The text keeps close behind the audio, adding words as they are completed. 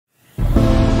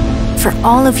For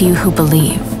all of you who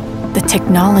believe, the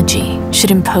technology should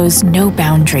impose no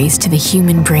boundaries to the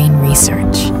human brain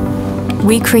research,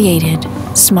 we created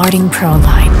Smarting Pro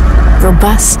Line,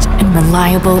 robust and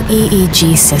reliable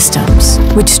EEG systems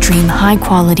which stream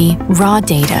high-quality, raw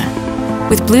data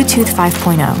with Bluetooth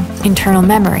 5.0, internal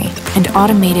memory, and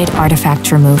automated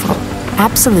artifact removal,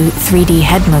 absolute 3D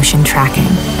head motion tracking,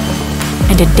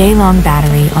 and a day-long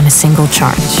battery on a single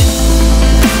charge.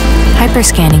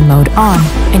 Hyperscanning mode on,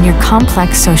 and your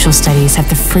complex social studies have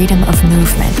the freedom of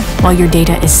movement while your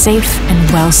data is safe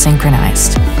and well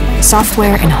synchronized.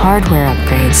 Software and hardware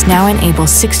upgrades now enable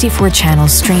 64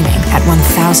 channels streaming at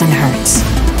 1000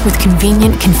 Hz, with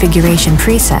convenient configuration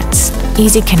presets,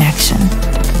 easy connection,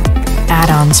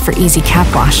 add-ons for easy cap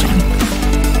washing,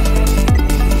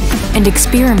 and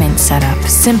experiment setup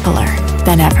simpler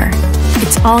than ever.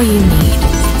 It's all you need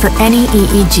for any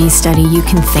EEG study you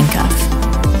can think of.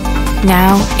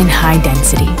 Now in high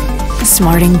density,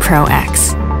 Smarting Pro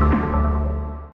X.